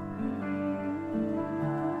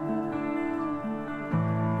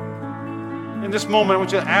 In this moment, I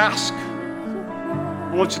want you to ask.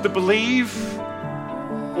 I want you to believe.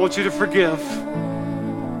 I want you to forgive.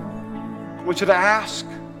 I want you to ask.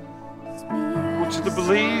 I want you to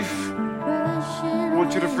believe. I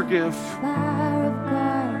want you to forgive.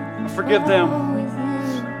 I forgive them.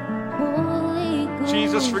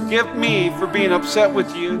 Jesus, forgive me for being upset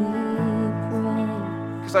with you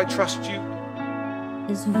because I trust you.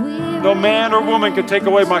 No man or woman can take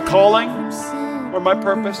away my calling or my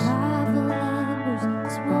purpose.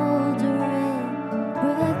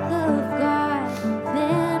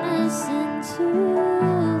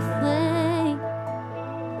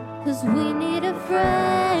 We need a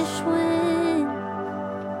fresh wind,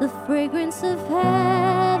 the fragrance of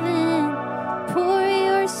heaven. Pour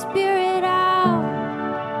your spirit out,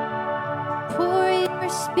 pour your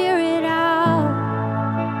spirit out.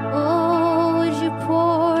 Oh, would you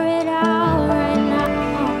pour it out right now?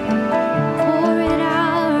 Pour it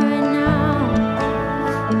out right now.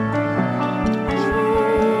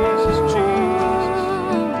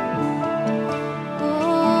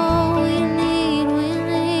 Oh, we need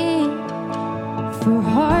for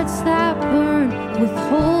hearts that burn with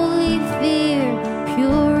holy fear,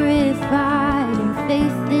 purified in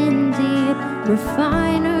faith indeed,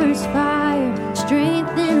 refiner's fire,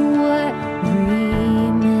 strengthen what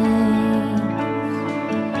remains.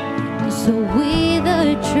 So we,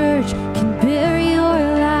 the church, can bear your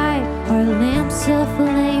light, our lamps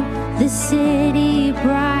aflame, the city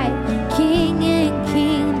bright, King and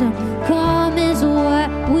kingdom, come is what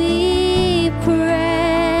we pray.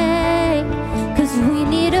 We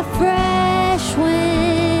need a fresh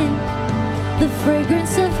wind, the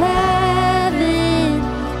fragrance of heaven.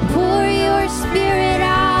 Pour your spirit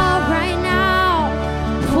out right now.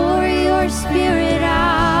 Pour your spirit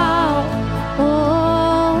out.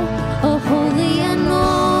 Oh, a holy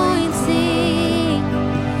anointing,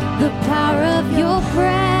 the power of your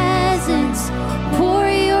presence. Pour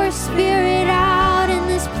your spirit out in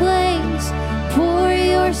this place. Pour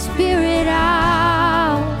your spirit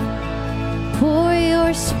out. Pour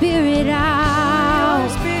your spirit out.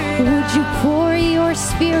 Would you pour your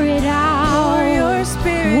spirit out?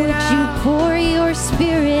 Would you pour your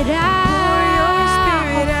spirit out?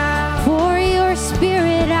 Pour your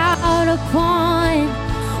spirit out upon.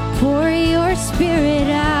 Pour your spirit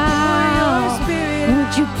out.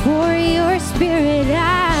 Would you pour your spirit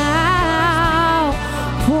out?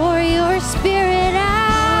 Pour your spirit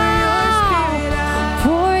out.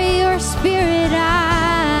 Pour your spirit out.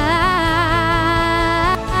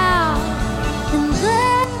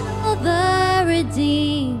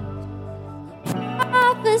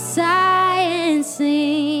 Prophesy and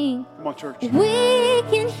sing. Come on, church. We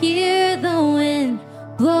can hear the wind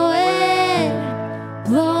blowing,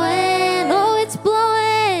 blowing. Oh, it's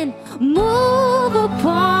blowing. Move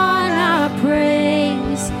upon our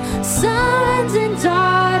praise. Sons and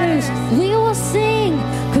daughters, we will sing,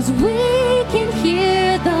 'cause we can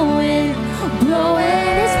hear the wind blowing.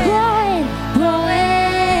 It's blowing,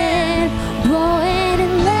 blowing, blowing,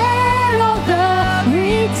 and let all the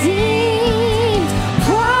redeemed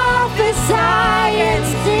prophesy and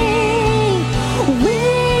sing. We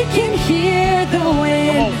can hear the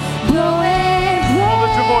wind blowing,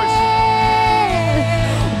 blowing,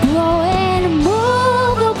 blowing,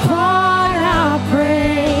 move upon our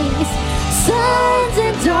praise. Sons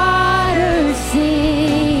and daughters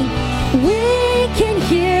sing. We can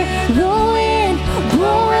hear the wind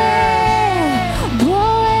blowing,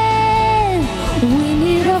 blowing. We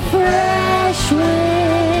need a fresh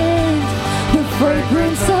wind, the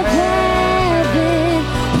fragrance of heaven.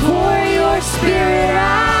 Pour your spirit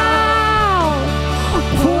out.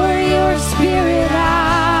 Pour your spirit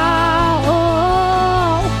out.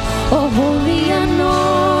 Oh, a holy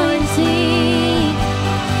anointing,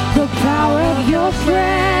 the power of your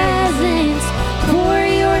presence. Pour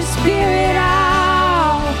your spirit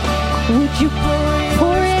out. Would you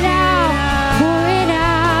pour it out? Pour it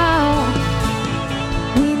out.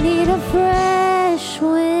 We need a fresh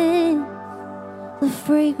wind, the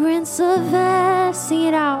fragrance of heaven. Sing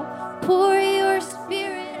it out. Pour your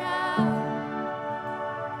spirit out.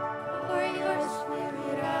 Pour your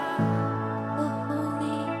spirit out. The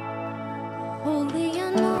holy, holy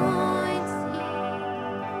anointing.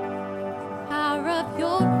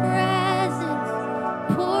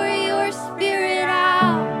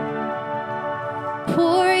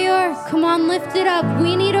 lift it up.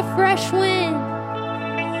 We need a fresh wind.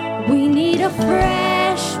 We need a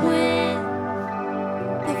fresh wind.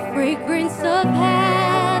 The fragrance of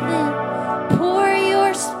heaven. Pour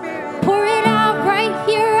your spirit. Pour it out right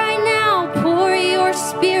here, right now. Pour your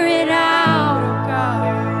spirit out.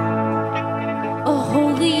 A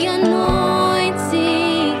holy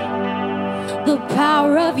anointing. The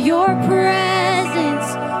power of your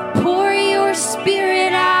presence. Pour your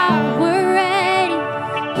spirit out. We're ready.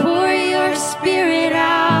 Pour your spirit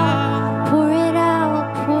out. Pour it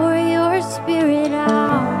out. Pour your spirit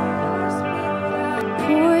out.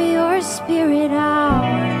 Pour your spirit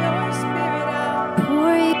out.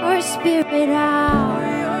 Pour your spirit out.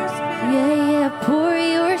 Yeah, yeah. Pour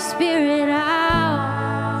your spirit out.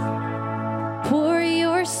 Pour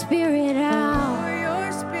your spirit out.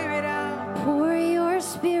 Pour your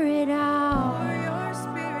spirit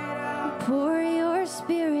out. Pour your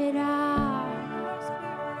spirit out.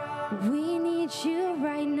 We need you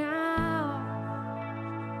right now.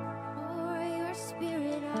 Pour your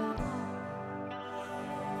spirit out.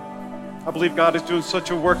 I believe God is doing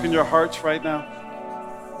such a work in your hearts right now.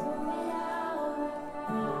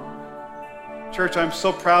 Church, I'm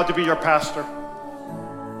so proud to be your pastor.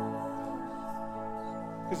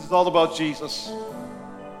 This is all about Jesus.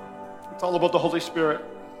 It's all about the Holy Spirit.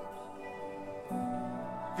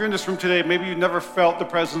 If you're in this room today, maybe you've never felt the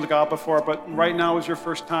presence of God before, but right now is your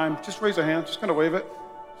first time. Just raise a hand. Just kind of wave it.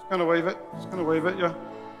 Just kind of wave it. Just kind of wave it. Yeah.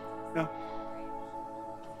 Yeah.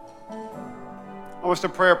 I want us to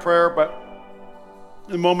pray a prayer, but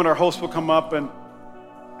in a moment our host will come up, and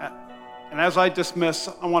as I dismiss,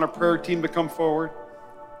 I want our prayer team to come forward.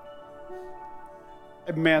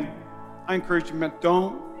 And man, I encourage you, man,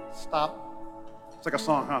 don't stop. It's like a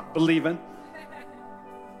song, huh? Believing.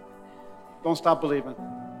 Don't stop believing.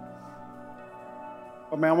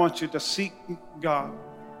 But man, I want you to seek God.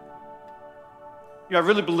 I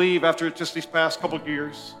really believe after just these past couple of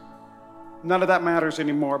years, none of that matters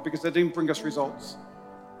anymore because that didn't bring us results.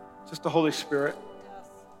 Just the Holy Spirit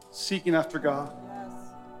seeking after God.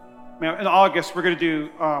 Man, in August, we're going to do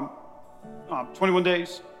 21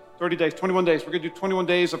 days, 30 days, 21 days. We're going to do 21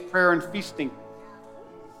 days of prayer and feasting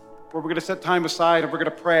where we're going to set time aside and we're going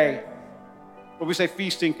to pray. But we say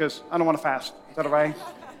feasting because I don't want to fast. Is that all right?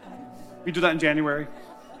 We do that in January.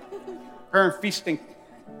 Prayer and feasting.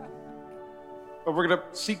 But we're going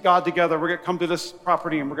to seek God together. We're going to come to this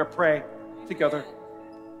property and we're going to pray together.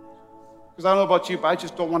 Because I don't know about you, but I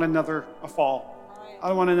just don't want another fall. I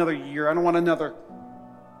don't want another year. I don't want another.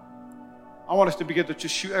 I want us to begin to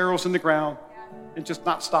just shoot arrows in the ground and just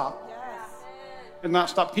not stop. And not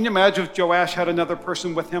stop. Can you imagine if Joash had another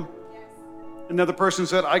person with him? Another person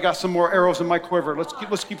said, I got some more arrows in my quiver. Let's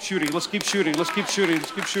keep shooting. Let's keep shooting. Let's keep shooting.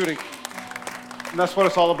 Let's keep shooting. And that's what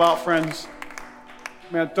it's all about, friends.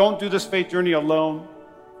 Man, don't do this faith journey alone.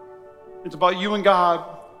 It's about you and God.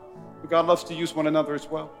 But God loves to use one another as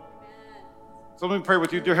well. So let me pray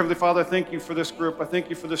with you. Dear Heavenly Father, I thank you for this group. I thank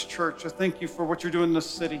you for this church. I thank you for what you're doing in this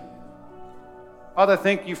city. Father, I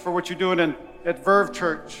thank you for what you're doing at Verve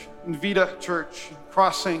Church, in Vita Church,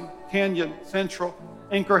 Crossing, Canyon, Central,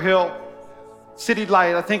 Anchor Hill, City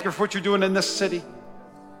Light. I thank you for what you're doing in this city.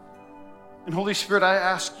 And Holy Spirit, I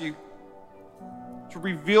ask you to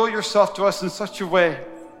reveal yourself to us in such a way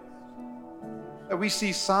that we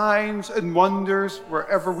see signs and wonders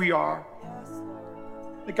wherever we are.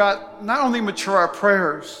 That God, not only mature our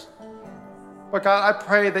prayers, but God, I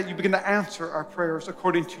pray that you begin to answer our prayers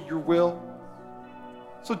according to your will.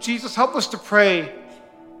 So Jesus, help us to pray.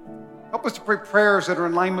 Help us to pray prayers that are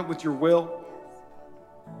in alignment with your will,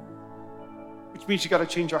 which means you got to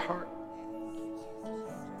change our heart.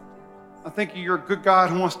 I thank you, you're a good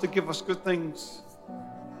God who wants to give us good things.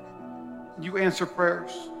 You answer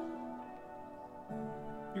prayers.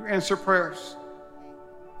 You answer prayers.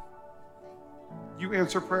 You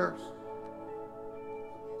answer prayers.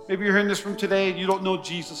 Maybe you're here in this room today and you don't know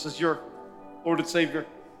Jesus as your Lord and Savior.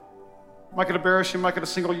 I'm not going to embarrass you. I'm not going to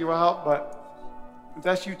single you out, but if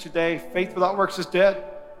that's you today, faith without works is dead.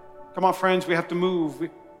 Come on, friends, we have to move. And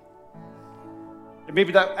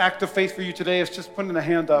maybe that act of faith for you today is just putting a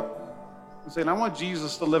hand up and saying, I want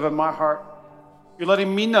Jesus to live in my heart. You're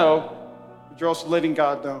letting me know, but you're also letting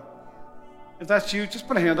God know. If that's you, just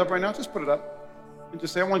put a hand up right now. Just put it up. And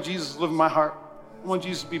just say, I want Jesus to live in my heart. I want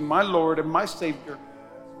Jesus to be my Lord and my Savior.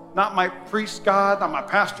 Not my priest's God, not my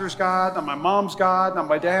pastor's God, not my mom's God, not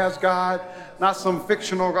my dad's God, not some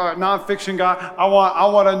fictional God, non-fiction God. I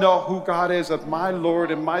want to know who God is as my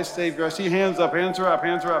Lord and my Savior. I see hands up, hands are up,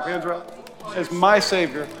 hands are up, hands are up. As my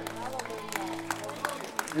Savior.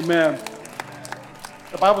 Amen.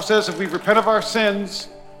 The Bible says if we repent of our sins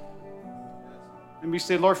and we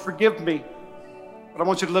say, Lord, forgive me, but I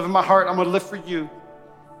want you to live in my heart. I'm going to live for you.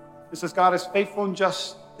 It says God is faithful and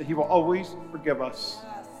just, that he will always forgive us.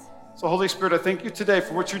 So Holy Spirit, I thank you today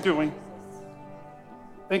for what you're doing.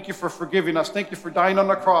 Thank you for forgiving us. Thank you for dying on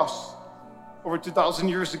the cross over 2,000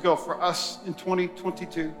 years ago for us in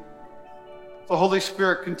 2022. So Holy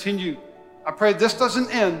Spirit, continue. I pray this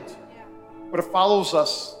doesn't end, but it follows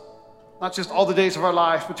us, not just all the days of our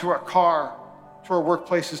life, but to our car, to our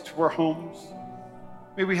workplaces, to our homes.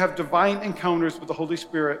 May we have divine encounters with the Holy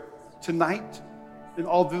Spirit tonight and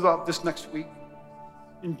all throughout this next week.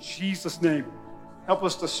 In Jesus' name, help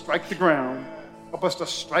us to strike the ground. Help us to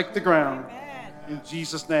strike the ground. In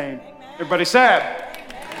Jesus' name. Everybody said,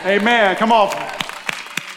 amen. Come on.